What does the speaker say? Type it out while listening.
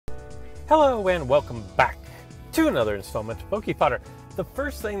Hello and welcome back to another installment of Fodder. The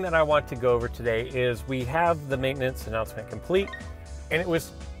first thing that I want to go over today is we have the maintenance announcement complete, and it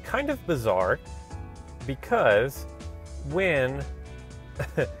was kind of bizarre because when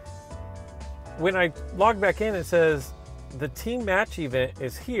when I log back in, it says the team match event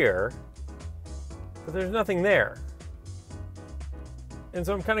is here, but there's nothing there. And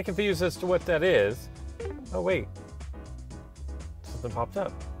so I'm kind of confused as to what that is. Oh wait, something popped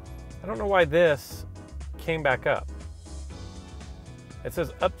up. I don't know why this came back up. It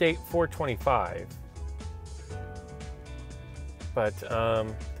says update 425. But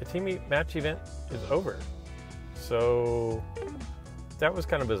the team match event is over. So that was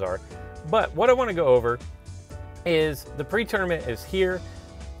kind of bizarre. But what I want to go over is the pre-tournament is here.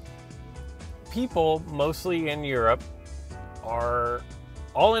 People, mostly in Europe, are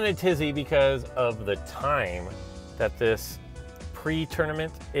all in a tizzy because of the time that this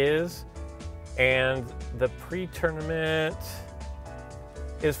pre-tournament is, and the pre-tournament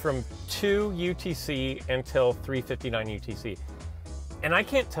is from 2 UTC until 3:59 UTC. And I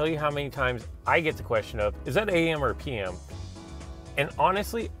can't tell you how many times I get the question of, is that AM or PM? And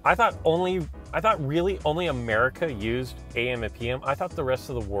honestly, I thought really only America used AM and PM. I thought the rest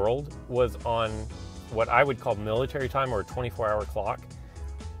of the world was on what I would call military time, or a 24-hour clock.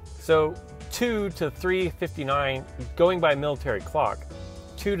 So 2 to 3:59, going by military clock,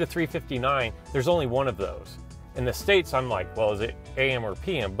 2 to 3:59, there's only one of those. In the States, I'm like, well, is it AM or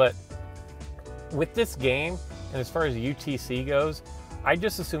PM? But with this game, and as far as UTC goes, I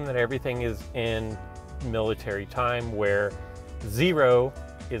just assume that everything is in military time, where 0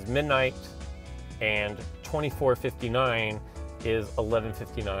 is midnight and 24:59 is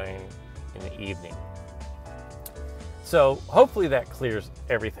 11:59 in the evening. So hopefully that clears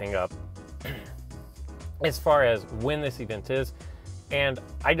everything up as far as when this event is. And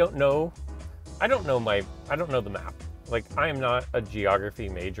I don't know the map. Like, I am not a geography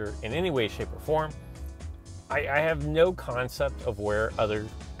major in any way, shape, or form. I have no concept of where other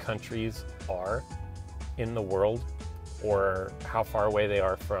countries are in the world, or how far away they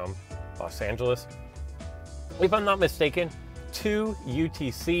are from Los Angeles. If I'm not mistaken, 2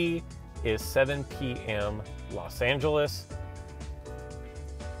 UTC is 7 p.m. Los Angeles.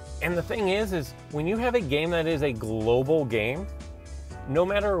 And the thing is when you have a game that is a global game, no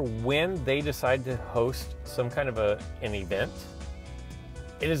matter when they decide to host some kind of an event,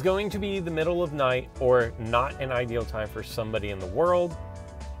 it is going to be the middle of night, or not an ideal time for somebody in the world.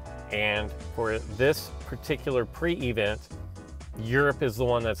 And for this particular pre-event, Europe is the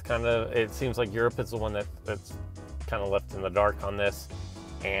one that's it seems like Europe is the one that's kind of left in the dark on this.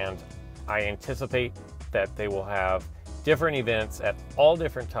 And I anticipate that they will have different events at all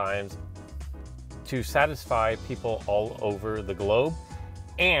different times to satisfy people all over the globe.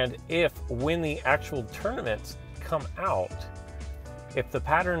 And when the actual tournaments come out, if the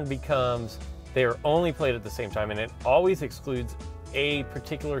pattern becomes they're only played at the same time, and it always excludes a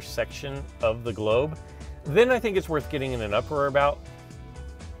particular section of the globe, then I think it's worth getting in an uproar about.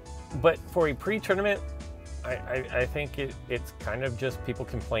 But for a pre-tournament, I think it's kind of just people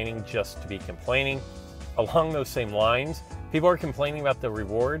complaining just to be complaining. Along those same lines, people are complaining about the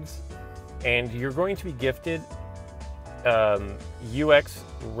rewards, and you're going to be gifted UX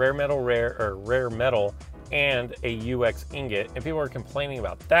rare metal and a UX ingot, and people are complaining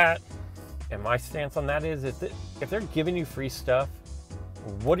about that. And my stance on that is, if they're giving you free stuff,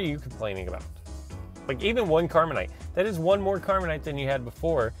 what are you complaining about? Like, even one Carmenite, that is one more Carmenite than you had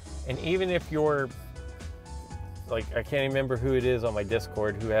before. And even if you're like, I can't remember who it is on my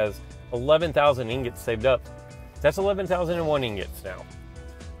Discord who has 11,000 ingots saved up, that's 11,001 ingots now,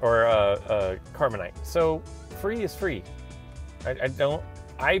 or Carmenite. So free is free.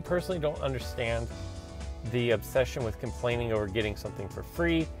 I personally don't understand the obsession with complaining over getting something for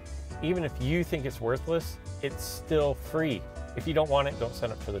free. Even if you think it's worthless, it's still free. If you don't want it, don't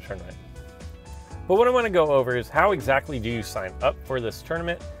sign up for the tournament. But what I want to go over is, how exactly do you sign up for this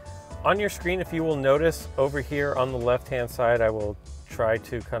tournament? On your screen, if you will notice over here on the left-hand side, I will try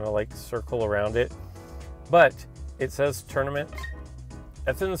to kind of like circle around it, but it says tournament.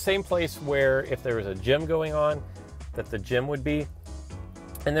 That's in the same place where if there was a gym going on, that the gym would be.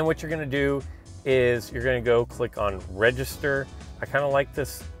 And then what you're going to do is you're going to go click on register. I kind of like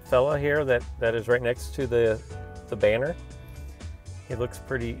this fella here that is right next to the banner. He looks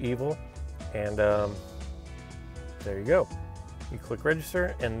pretty evil. And there you go. You click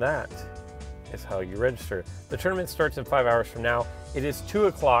register, and that is how you register. The tournament starts in 5 hours from now. It is 2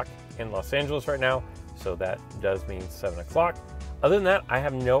 o'clock in Los Angeles right now, so that does mean 7 o'clock. Other than that, I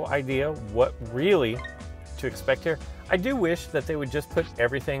have no idea what really to expect here. I do wish that they would just put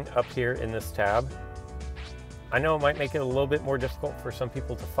everything up here in this tab. I know it might make it a little bit more difficult for some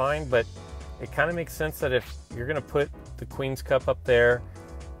people to find, but it kind of makes sense that if you're going to put the Queen's Cup up there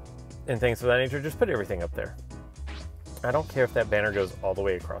and things of that nature, just put everything up there. I don't care if that banner goes all the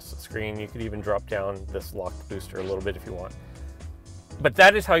way across the screen. You could even drop down this locked booster a little bit if you want. But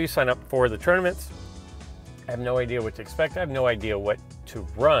that is how you sign up for the tournaments. I have no idea what to expect. I have no idea what to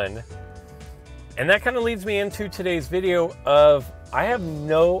run. And that kind of leads me into today's video of I have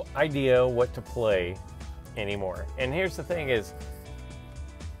no idea what to play anymore. And here's the thing is,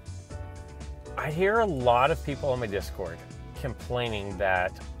 I hear a lot of people on my Discord complaining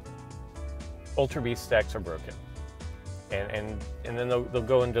that Ultra Beast decks are broken. And then they'll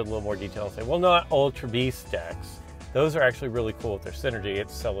go into a little more detail and say, well, not Ultra Beast decks. Those are actually really cool with their synergy.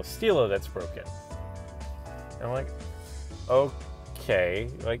 It's Celesteela that's broken. And I'm like, okay,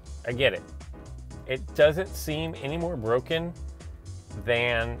 like, I get it. It doesn't seem any more broken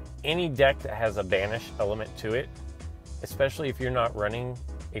than any deck that has a banish element to it, especially if you're not running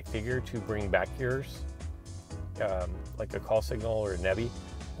a figure to bring back yours, like a Call Signal or a Nebby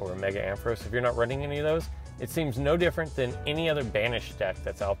or a Mega Ampharos. If you're not running any of those, it seems no different than any other banish deck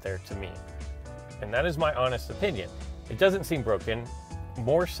that's out there to me. And that is my honest opinion. It doesn't seem broken,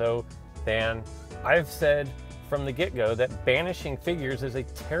 more so than I've said from the get-go that banishing figures is a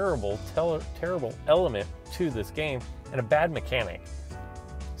terrible element to this game and a bad mechanic.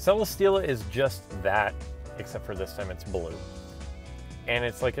 Celesteela is just that, except for this time it's blue. And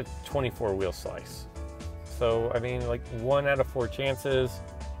it's like a 24 wheel slice. So, I mean, like 1 out of 4 chances.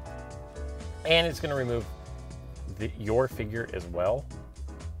 And it's going to remove your figure as well,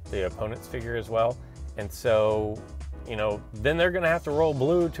 the opponent's figure as well. And so, you know, then they're going to have to roll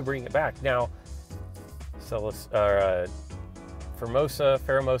blue to bring it back. Now, Formosa,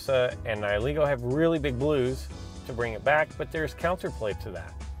 Pheromosa, and Nihilego have really big blues to bring it back, but there's counterplay to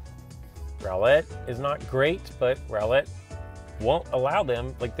that. Rowlet is not great, but Rowlet won't allow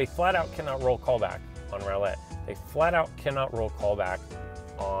them, like they flat out cannot roll callback on Rowlet. They flat out cannot roll callback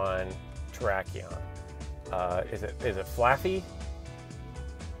on Terrakion. Is it Flaffy?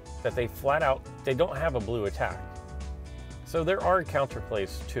 That they flat out, they don't have a blue attack. So there are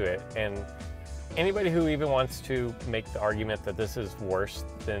counterplays to it, and anybody who even wants to make the argument that this is worse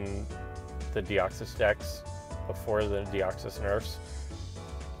than the Deoxys decks before the Deoxys nerfs,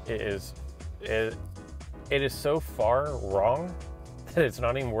 it is so far wrong that it's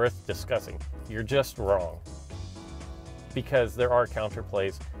not even worth discussing. You're just wrong. Because there are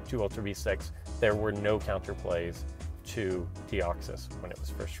counterplays to Ultra Beast decks. There were no counterplays to Deoxys when it was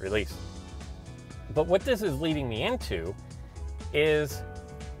first released. But what this is leading me into is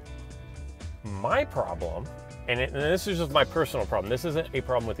my problem, and this is just my personal problem. This isn't a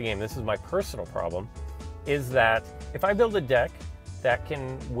problem with the game. This is my personal problem, is that if I build a deck that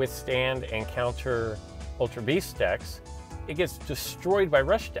can withstand and counter Ultra Beast decks, it gets destroyed by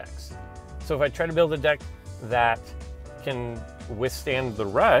Rush decks. So if I try to build a deck that can withstand the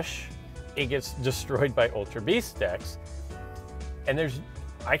Rush, it gets destroyed by Ultra Beast decks. And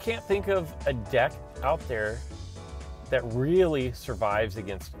I can't think of a deck out there that really survives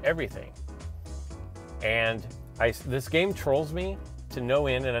against everything. And this game trolls me to no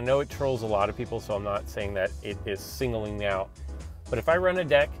end, and I know it trolls a lot of people, so I'm not saying that it is singling me out. But if I run a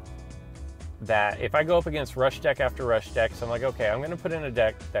deck that, if I go up against Rush deck after Rush deck, so I'm like, okay, I'm going to put in a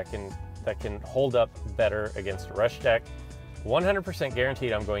deck that can hold up better against a Rush deck, 100%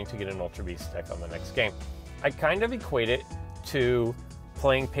 guaranteed I'm going to get an Ultra Beast deck on the next game. I kind of equate it to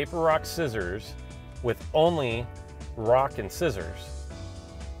playing paper, rock, scissors with only rock and scissors.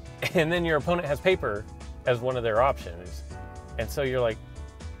 And then your opponent has paper as one of their options. And so you're like,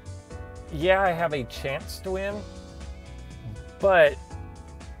 yeah, I have a chance to win, but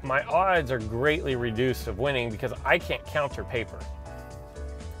my odds are greatly reduced of winning because I can't counter paper.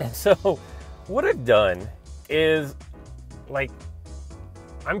 And so what I've done is, like,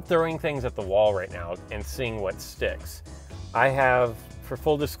 I'm throwing things at the wall right now and seeing what sticks. I have, for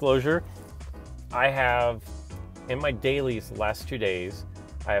full disclosure, I have, in my dailies the last 2 days,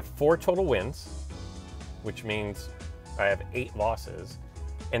 I have 4 total wins, which means I have 8 losses,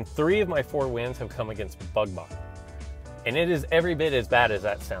 and 3 of my 4 wins have come against Bugbot. And it is every bit as bad as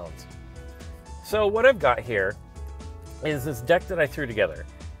that sounds. So what I've got here is this deck that I threw together.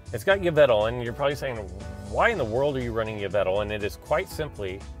 It's got Yveltal, and you're probably saying, why in the world are you running Yveltal? And it is quite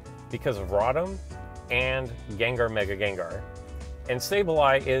simply because of Rotom and Gengar Mega Gengar. And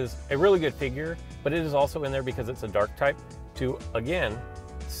Sableye is a really good figure, but it is also in there because it's a dark type to, again,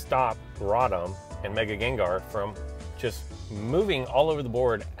 stop Rotom and Mega Gengar from just moving all over the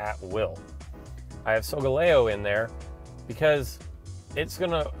board at will. I have Solgaleo in there because it's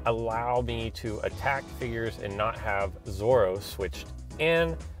going to allow me to attack figures and not have Zoro switched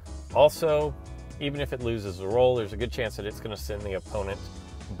in. Also, even if it loses a roll, there's a good chance that it's going to send the opponent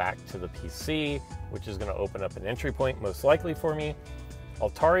back to the PC, which is going to open up an entry point most likely for me.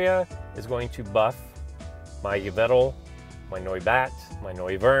 Altaria is going to buff my Yveltal, my Noibat, my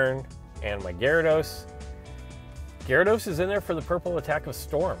Noivern, and my Gyarados. Gyarados is in there for the purple attack of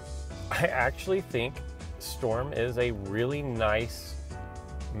Storm. I actually think Storm is a really nice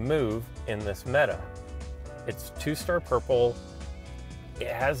move in this meta. It's 2-star purple. It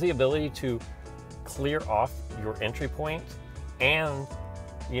has the ability to clear off your entry point, and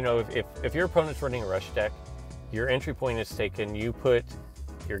you know, if your opponent's running a rush deck, your entry point is taken, you put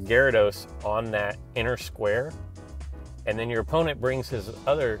your Gyarados on that inner square, and then your opponent brings his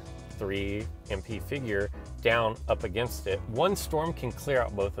other 3 MP figure down up against it. One Storm can clear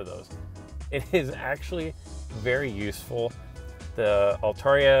out both of those. It is actually very useful. The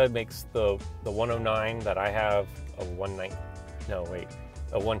Altaria makes the 109 that I have a 119, no wait,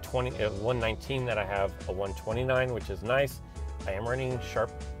 a 119 that I have a 129, which is nice. I am running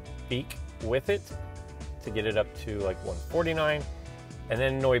Sharp Beak with it to get it up to like 149. And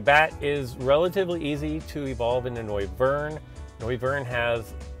then Noibat is relatively easy to evolve into Noivern. Noivern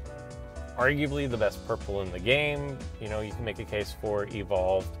has arguably the best purple in the game. You know, you can make a case for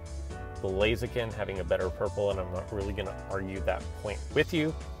evolved Blaziken having a better purple, and I'm not really going to argue that point with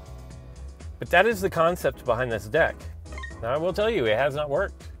you. But that is the concept behind this deck. Now I will tell you, it has not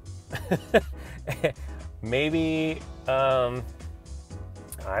worked. Maybe, I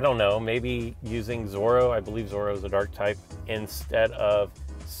don't know, maybe using Zoro, I believe Zoro is a dark type, instead of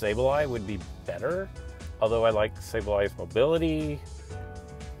Sableye would be better. Although I like Sableye's mobility.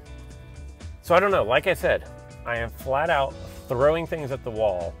 So I don't know, like I said, I am flat out throwing things at the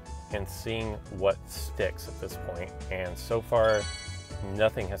wall and seeing what sticks at this point. And so far,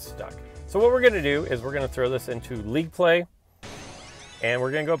 nothing has stuck. So what we're gonna do is we're gonna throw this into league play, and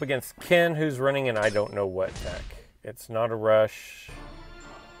we're gonna go up against Ken, who's running an I don't know what deck. It's not a rush.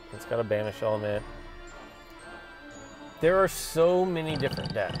 It's got a banish element. There are so many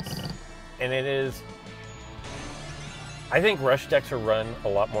different decks, and it is, I think rush decks are run a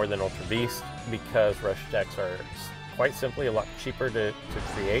lot more than Ultra Beast because rush decks are quite simply a lot cheaper to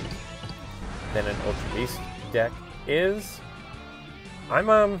create than an Ultra Beast deck is. I'm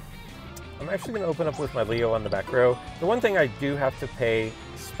actually going to open up with my Leo on the back row. The one thing I do have to pay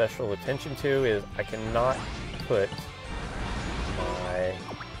special attention to is I cannot put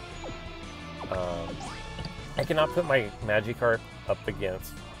my Magikarp up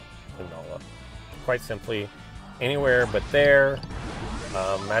against Lunala. Quite simply, anywhere but there.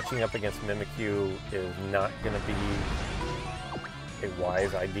 Matching up against Mimikyu is not going to be a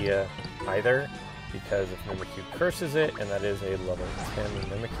wise idea either, because if Mimikyu curses it, and that is a level 10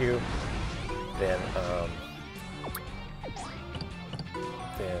 Mimikyu, then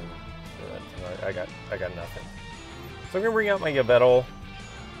I got nothing. So I'm gonna bring out my Yveltal.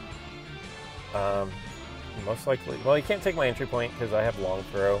 Most likely, well, you can't take my entry point because I have long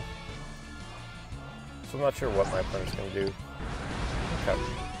throw. So I'm not sure what my opponent's gonna do. Okay.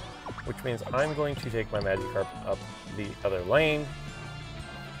 Which means I'm going to take my Magikarp up the other lane.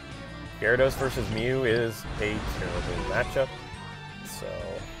 Gyarados versus Mew is a terrible matchup. So,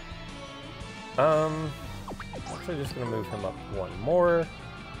 actually just gonna move him up one more.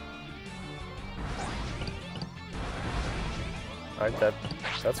 Alright,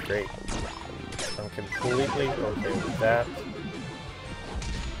 that's great. I'm completely okay with that.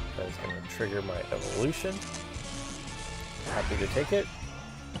 That is gonna trigger my evolution. Happy to take it.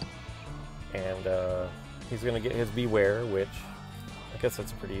 And he's gonna get his Beware, which I guess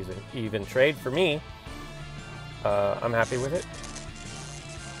that's a pretty even trade for me. I'm happy with it.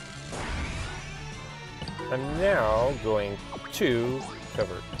 I'm now going to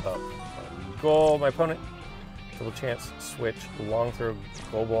cover up my goal. My opponent, double chance, switch, long throw,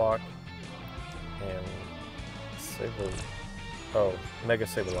 goal block, and Mega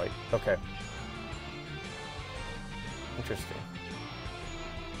Sableye. Okay. Interesting.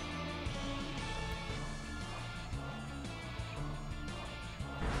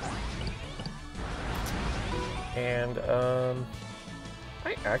 And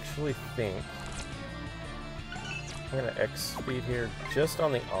I actually think I'm gonna X speed here just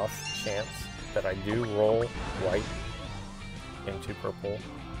on the off chance that I do roll white into purple.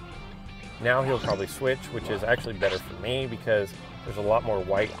 Now he'll probably switch, which is actually better for me because there's a lot more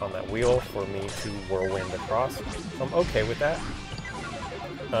white on that wheel for me to whirlwind across. So I'm okay with that.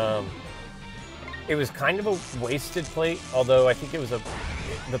 It was kind of a wasted plate, although I think it was the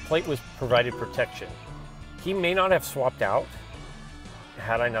plate was provided protection. He may not have swapped out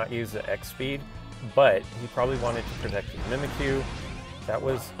had I not used the X speed, but he probably wanted to protect his Mimikyu. That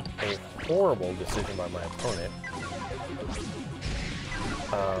was a horrible decision by my opponent.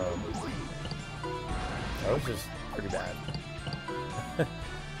 That was just pretty bad.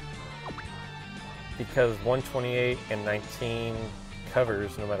 Because 128 and 19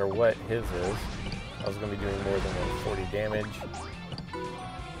 covers no matter what his is. I was going to be doing more than 140 damage.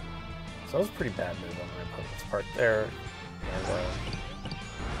 So that was a pretty bad move on my opponent's part there. And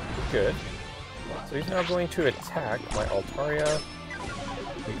we're good. So he's now going to attack my Altaria.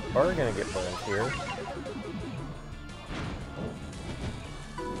 We are going to get burned here.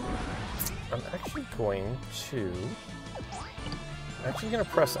 I'm actually going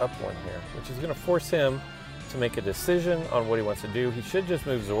to press up one here, which is going to force him to make a decision on what he wants to do. He should just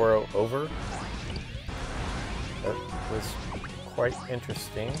move Zoro over. That was quite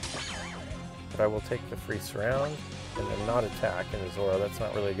interesting. But I will take the free surround and then not attack into Zoro. That's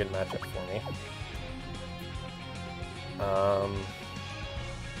not really a good matchup for me.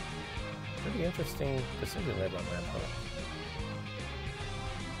 Pretty interesting decision made by my opponent.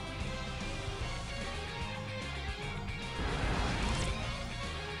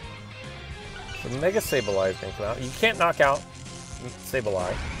 So Mega Sableye is going to come out. You can't knock out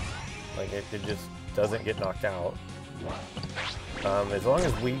Sableye. Like, it just doesn't get knocked out. As long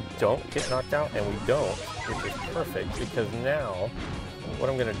as we don't get knocked out, and we don't, which is perfect, because now what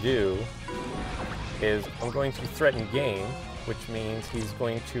I'm going to do is I'm going to threaten game, which means he's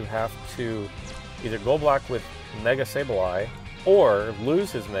going to have to either go block with Mega Sableye or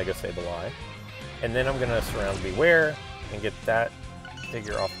lose his Mega Sableye, and then I'm going to surround Beware and get that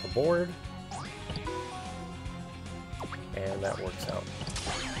figure off the board. And that works out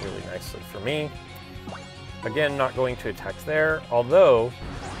really nicely for me. Again, not going to attack there, although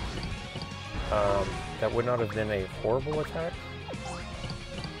that would not have been a horrible attack.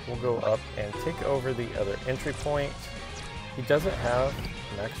 We'll go up and take over the other entry point. He doesn't have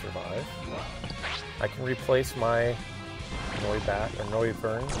Max Revive. I can replace my Noibat or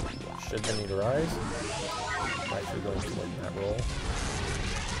Noivern should the need arise. I'm actually going to win that roll.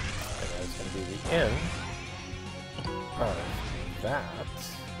 And that's going to be the end of that.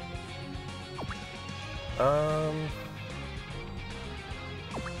 I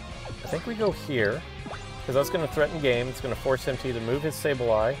think we go here, because that's going to threaten game. It's going to force him to either move his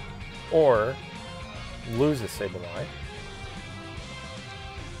Sableye or lose his Sableye.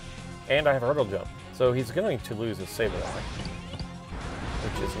 And I have Hurdle Jump, so he's going to lose his Sableye,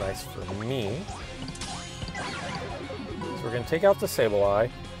 which is nice for me. So we're going to take out the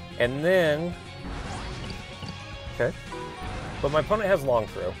Sableye, and then... Okay. But my opponent has Long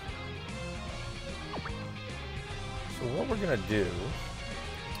Throw. So what we're going to do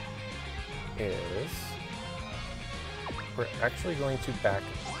is we're actually going to back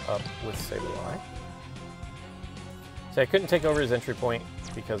up with Sableye. So I couldn't take over his entry point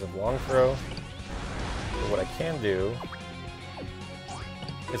because of Long Throw. But what I can do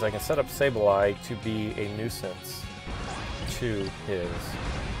is I can set up Sableye to be a nuisance to his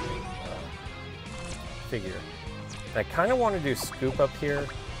figure. And I kind of want to do Scoop up here,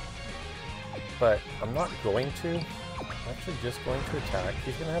 but I'm not going to. I'm actually just going to attack.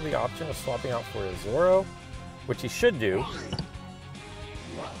 He's going to have the option of swapping out for his Zoro, which he should do. I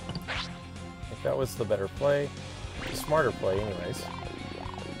think that was the better play. The smarter play, anyways.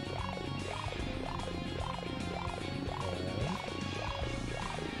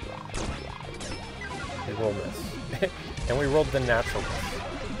 And we rolled this. And we rolled the natural miss.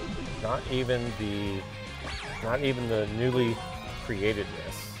 Not even the newly created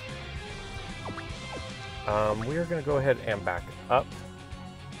miss. We are going to go ahead and back up.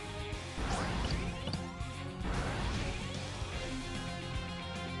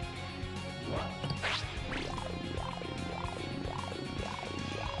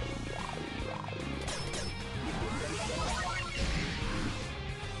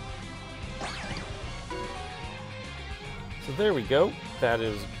 So there we go. That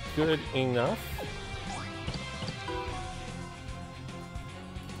is good enough.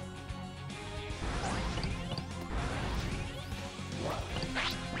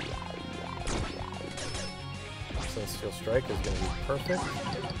 Steel Strike is going to be perfect.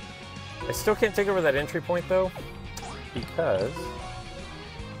 I still can't take over that entry point though, because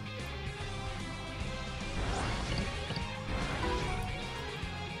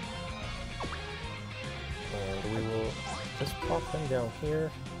and we will just pop him down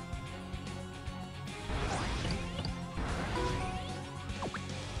here.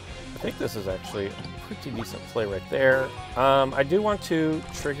 I think this is actually a pretty decent play right there. I do want to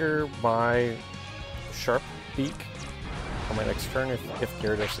trigger my Sharp Beak on my next turn if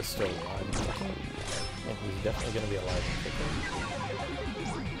Gyarados is still alive. And he's definitely going to be alive.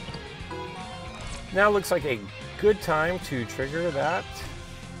 Now looks like a good time to trigger that.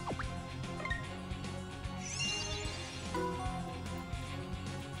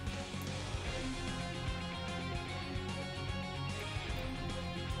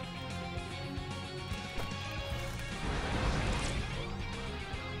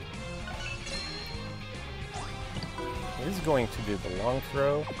 He's going to do the long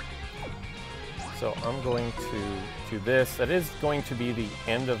throw. So I'm going to do this. That is going to be the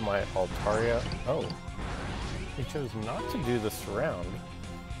end of my Altaria. Oh, he chose not to do the surround,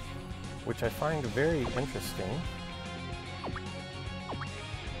 which I find very interesting.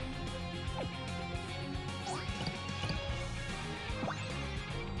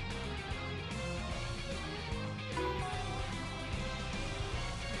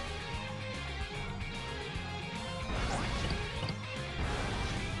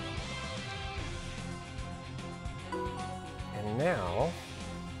 Now,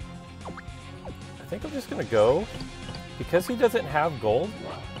 I think I'm just going to go, because he doesn't have gold,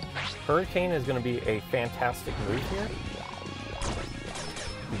 Hurricane is going to be a fantastic move here.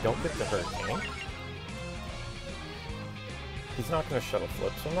 We don't get the Hurricane. He's not going to Shuttle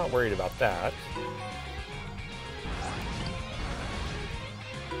Flip, so I'm not worried about that.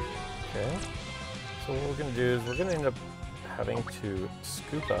 Okay, so what we're going to do is we're going to end up having to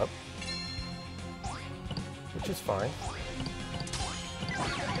scoop up, which is fine.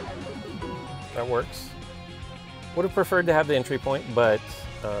 That works. Would have preferred to have the entry point, but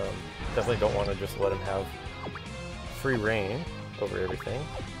definitely don't want to just let him have free reign over everything.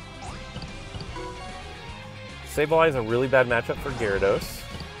 Sableye is a really bad matchup for Gyarados,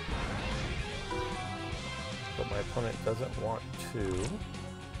 but my opponent doesn't want to.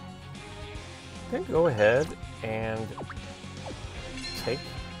 I'm going to go ahead and take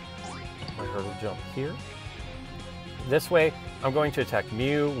my Hurdle Jump here. This way, I'm going to attack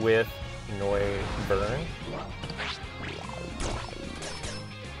Mew with Noi Burn.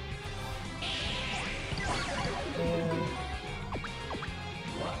 And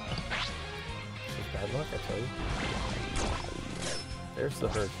this is bad luck, I tell you. There's the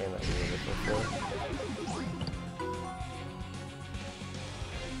Hurricane that we were looking for.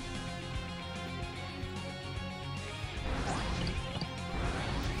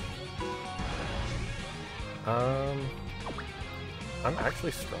 I'm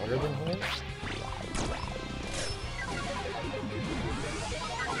actually stronger than he is. Yeah.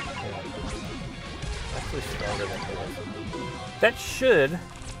 Actually stronger than he is. That should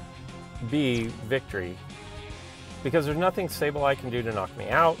be victory, because there's nothing Sableye can do to knock me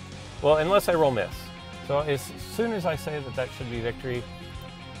out. Well, unless I roll miss. So as soon as I say that that should be victory,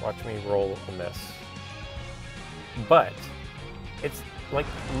 watch me roll a miss. But it's like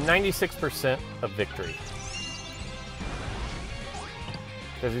 96% of victory.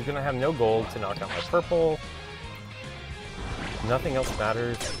 Because he's going to have no gold to knock out my purple. Nothing else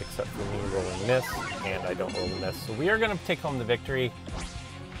matters except for me rolling miss, and I don't roll the miss. So we are going to take home the victory.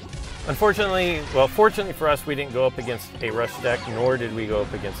 Unfortunately, well, fortunately for us, we didn't go up against a Rush deck, nor did we go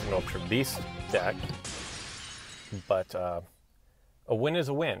up against an Ultra Beast deck. But a win is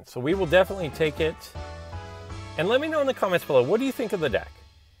a win. So we will definitely take it. And let me know in the comments below, what do you think of the deck?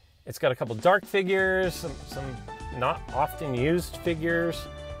 It's got a couple dark figures, some not often used figures,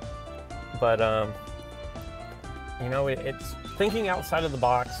 but you know, it's thinking outside of the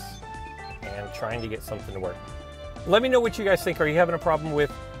box and trying to get something to work. Let me know what you guys think. Are you having a problem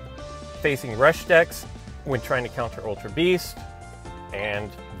with facing Rush decks when trying to counter Ultra Beast,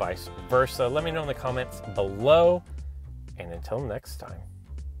 and vice versa? Let me know in the comments below, and until next time.